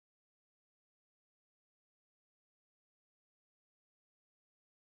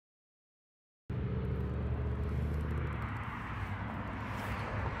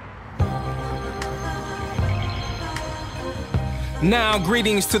Now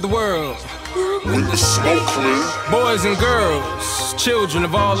greetings to the world. When the smoke clear, Boys and girls, children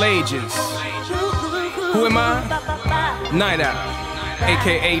of all ages. Who am I? Nite Owl,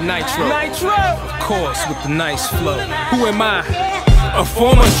 aka Nitro. Of course, with the nice flow. Who am I? A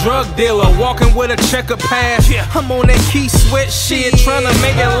former drug dealer, walking with a checker pass. I'm on that key sweat shit, trying to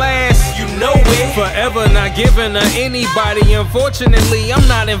make it last. You know it. Forever not giving to anybody. Unfortunately, I'm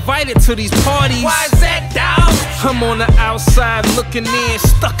not invited to these parties. Why is that, dawg? I'm on the outside looking in,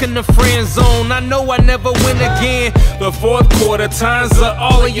 stuck in the friend zone. I know I never win again. The fourth quarter, times are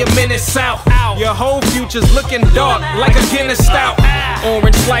all of your minutes out. Your whole future's looking dark, like a Guinness stout.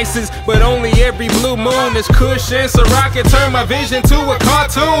 Orange slices, but only every blue moon is cushion. So I can turn my vision to a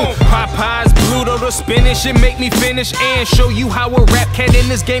cartoon. Popeyes, Pluto, the spinach, it make me finish and show you how a rap cat in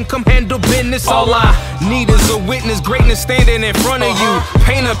this game come handle business. All I need is a witness, greatness standing in front of you.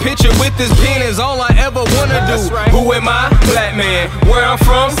 Paint a picture with this pen is all I ever wanna do. Who am I? Black man. Where I'm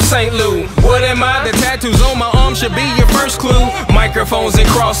from? St. Louis. What am I? The tattoos on my arm should be your first clue. Microphones and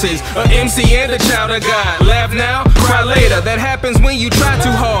crosses, a MC and a child of God. Laugh now, cry later. That happens when you try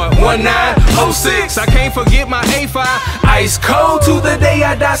too hard. 1906. I can't forget my A5. Ice cold to the day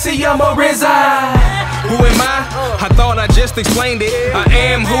I die. See, I'ma reside. Who am I? I thought I just explained it. I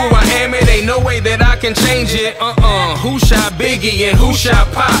am who I am. It ain't no way that I can change it. Who shot Biggie and who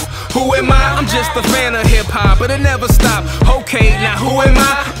shot Pop? Who am I? I'm just a fan of hip hop, but it never stopped. Okay, now who am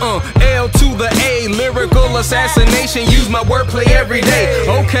I? L to the A, lyrical assassination. Use my wordplay every day.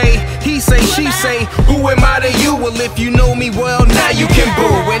 Okay, he say, she say. Who am I to you? Well, if you know me well, now you can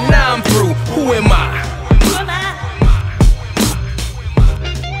boo. And now I'm through. Who am I?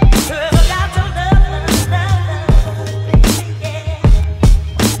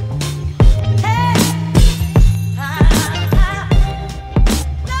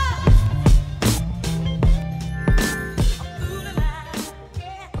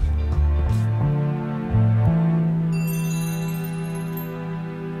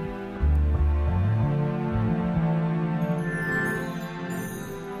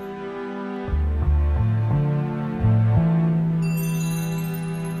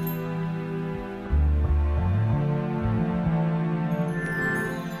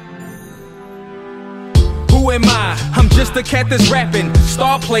 Who am I? I'm just a cat that's rapping.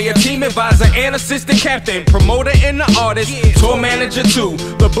 Star player, team advisor, and assistant captain. Promoter and the artist, tour manager too.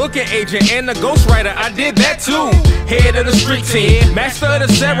 The booking agent and the ghostwriter, I did that too. Head of the street team, master of the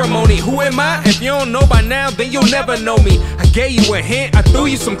ceremony. Who am I? If you don't know by now, then you'll never know me. I gave you a hint, I threw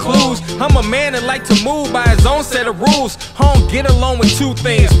you some clues. I'm a man that like to move by his own set of rules. I don't get along with two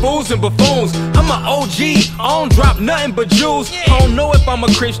things, fools and buffoons. I'm an OG, I don't drop nothing but jewels. I don't know if I'm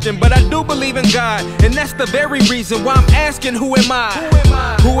a Christian, but I do believe in God. And that's the very reason why I'm asking, who am I?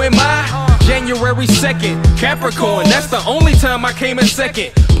 Who am I? January 2nd, Capricorn, that's the only time I came in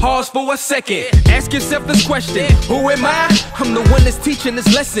second. Pause for a second, ask yourself this question, who am I? I'm the one that's teaching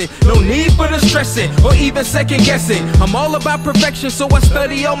this lesson. No need for the stressing, or even second guessing. I'm all about perfection, so I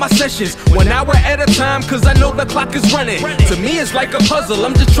study all my sessions 1 hour at a time, cause I know the clock is running. To me it's like a puzzle,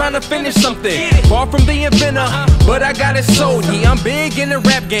 I'm just trying to finish something. Far from the inventor, but I got it sold. Yeah, I'm big in the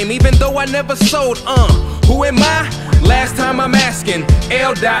rap game, even though I never sold. Who am I? Last time I'm asking.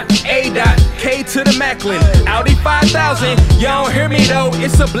 L.A.K to the Macklin, Audi 5000. Y'all don't hear me though.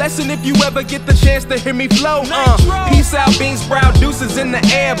 It's a blessing if you ever get the chance to hear me flow. Peace out, bean sprout, deuces in the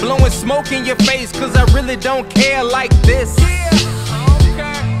air, blowing smoke in your face, cause I really don't care like this.